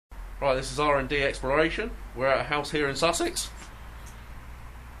Right, this is R&D Exploration. We're at a house here in Sussex.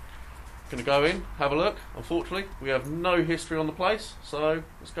 Gonna go in, have a look. Unfortunately, we have no history on the place, so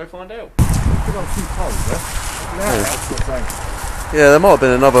let's go find out. Yeah, there might have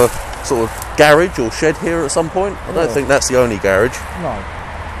been another sort of garage or shed here at some point. I don't think that's the only garage. No.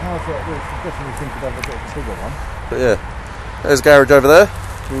 I definitely think of a bit of a bigger one. But yeah, there's a garage over there.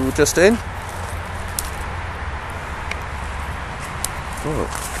 We were just in.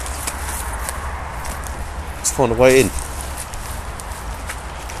 Right. Let's find a way in.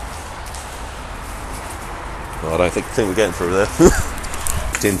 Oh, I don't think we're getting through there.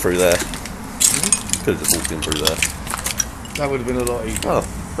 It's in through there. Could have just walked in through there. That would have been a lot easier. Oh,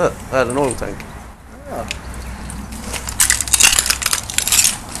 look, I had an oil tank. Yeah.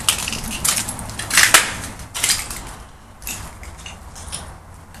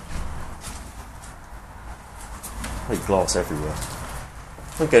 There's glass everywhere.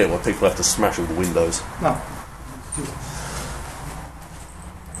 I don't get it why people have to smash all the windows. No.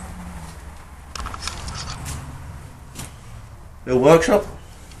 Little workshop.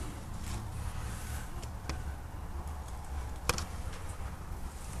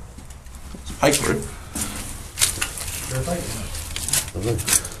 It's paper in.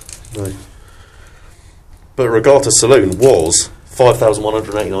 No. But Regatta Saloon was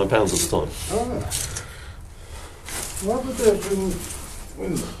 £5,189 at the time. Oh. What would they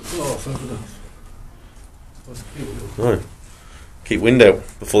bring glass over the... No. Keep wind out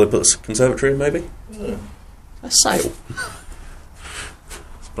before they put a conservatory in, maybe? Yeah. A sail.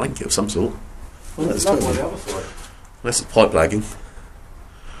 It's a blanket of some sort. Oh, that's the other side. Unless it's pipe lagging.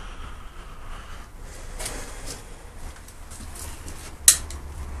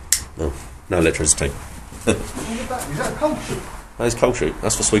 No, no electricity. What is that? Is that a coal chute? That is coal chute.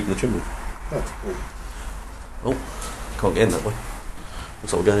 That's for sweeping the chimney. That's cool. Oh, can't get in that way.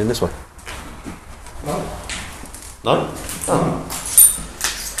 Looks like we're going in this way. No. No? Oh.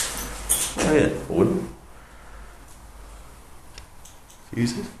 Oh yeah, forward.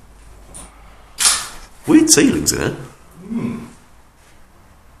 Fuses. Weird ceilings in there.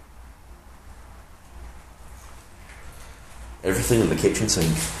 Everything in the kitchen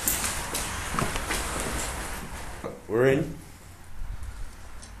sink. We're in.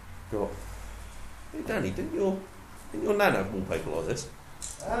 Got. Hey Danny, didn't your nan have wallpaper like this?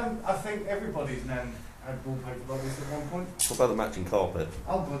 I think everybody's nan had wallpaper like this at one point. What about the matching carpet?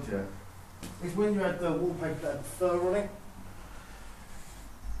 Oh god, yeah. It's when you had the wallpaper that had fur on it.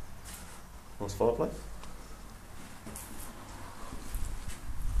 Nice fireplace.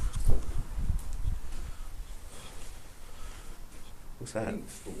 What's that? Heat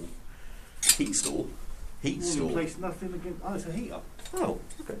stall. Heat stall? Heat stall? You place nothing against... Oh, it's a heater. Oh,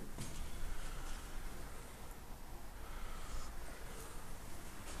 okay.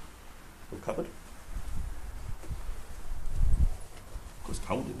 Little cupboard. It's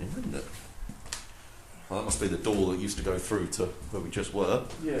cold in here, isn't it? Well, that must be the door that used to go through to where we just were.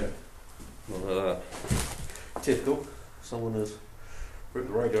 Yeah. Typical. Someone has ripped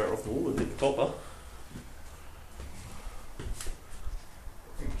the radiator off the wall and nicked the copper.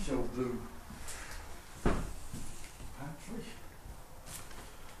 Eggshell blue pantry.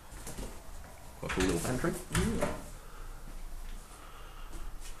 Quite a cool little pantry. Yeah.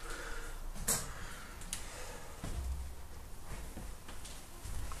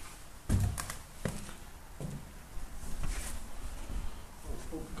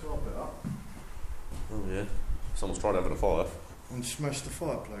 Carpet up. Oh yeah. Someone's tried having a fire. And smashed the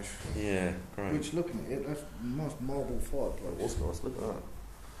fireplace. Yeah, great. Which, looking at it, that's a nice marble fireplace. It was nice, look at that.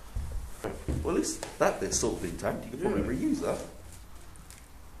 Well, at least that bit's sort of intact. You could probably reuse that.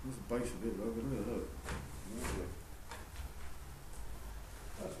 That's the base of it, over there, look.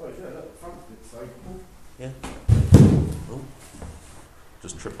 I suppose, yeah, look, the front bit's safe. Yeah. Oh.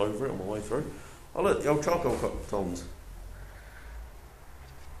 Just trip over it on my way through. Oh look, the old charcoal tongs.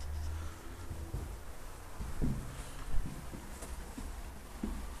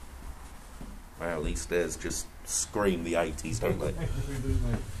 Wow, these stairs just scream the 80s, don't they?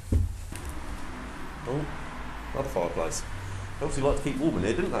 Oh, another fireplace. They obviously like to keep warm in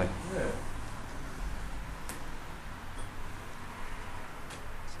here, didn't they? Yeah.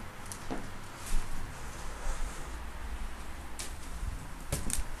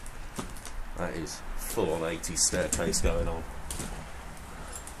 That is full on 80s staircase going on.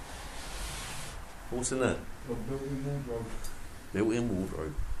 What's in there? Built-in wardrobe. Built-in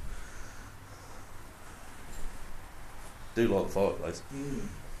wardrobe. Do like the fireplace. Do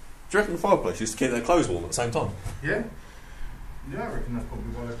you reckon the fireplace used to keep their clothes warm at the same time? Yeah. Yeah, I reckon that's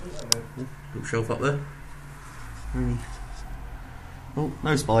probably why they put that there. Little shelf up there. Oh,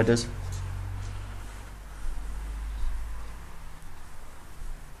 no spiders.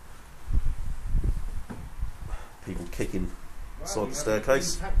 People kicking inside the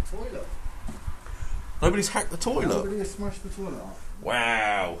staircase. Hacked the toilet. Nobody's hacked the toilet. Nobody has smashed the toilet up.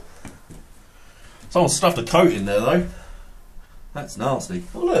 Wow. Someone stuffed a coat in there though. That's nasty.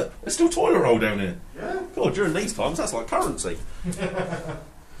 Oh look, there's still toilet roll down here. Yeah? God, during these times that's like currency. Yeah,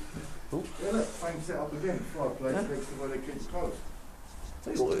 look, same set up again. Fireplace next to where they keep the clothes.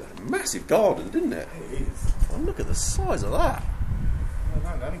 It's a massive garden, didn't it? It is. Oh, look at the size of that. No,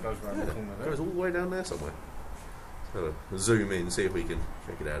 that only goes around the corner It there. goes all the way down there somewhere. So zoom in, see if we can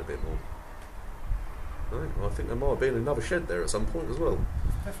check it out a bit more. Right, well, I think there might have been another shed there at some point as well.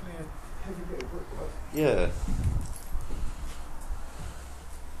 Definitely a heavy bit of brickwork. Yeah.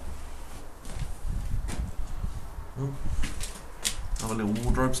 Have a little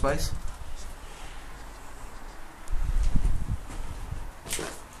wardrobe space.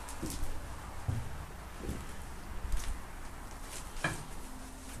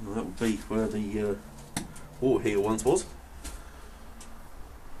 Well, that would be where the water heater once was.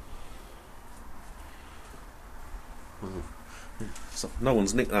 So no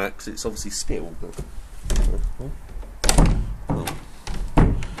one's nicked that because it's obviously steel. But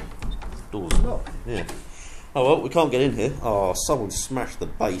doors locked. Yeah. Oh well, we can't get in here. Oh, someone smashed the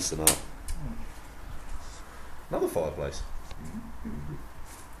basin up. Another fireplace.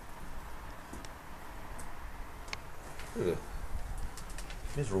 Look at it.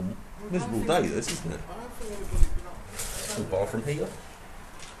 Miserable day this, isn't it? The bathroom heater.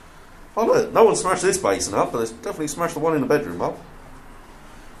 Oh look, no one smashed this basin up, but there's definitely smashed the one in the bedroom up.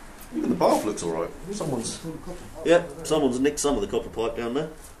 Even the bath looks alright. Someone's nicked some of the copper pipe down there.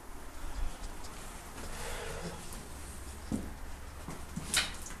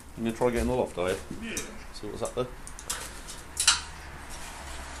 You gonna try getting the loft, are you? Yeah. See what's up there.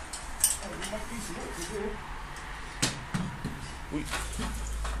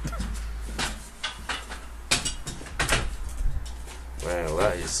 Wow,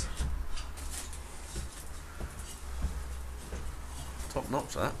 that is top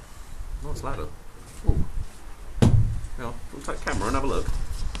notch, that. Nice ladder. Ooh. Yeah, we'll take camera and have a look.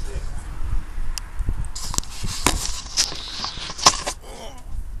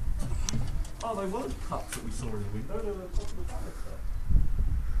 Oh, they weren't cups that we saw in the window, they were top of the banister.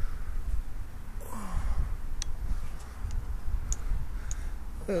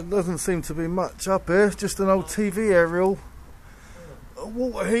 There doesn't seem to be much up here, just an old TV aerial, a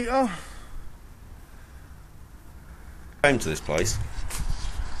water heater. Came to this place,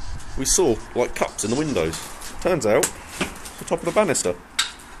 we saw like cups in the windows. Turns out, it's the top of the banister.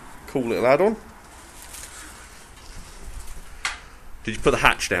 Cool little add-on. Did you put the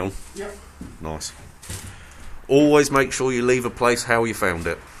hatch down? Yep. Nice. Always make sure you leave a place how you found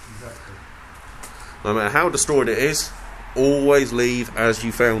it. Exactly. No matter how destroyed it is, always leave as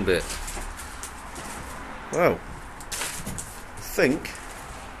you found it. Well, I think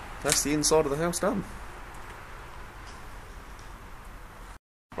that's the inside of the house done.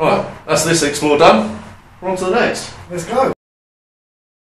 Right, that's this explore done. We're on to the next. Let's go.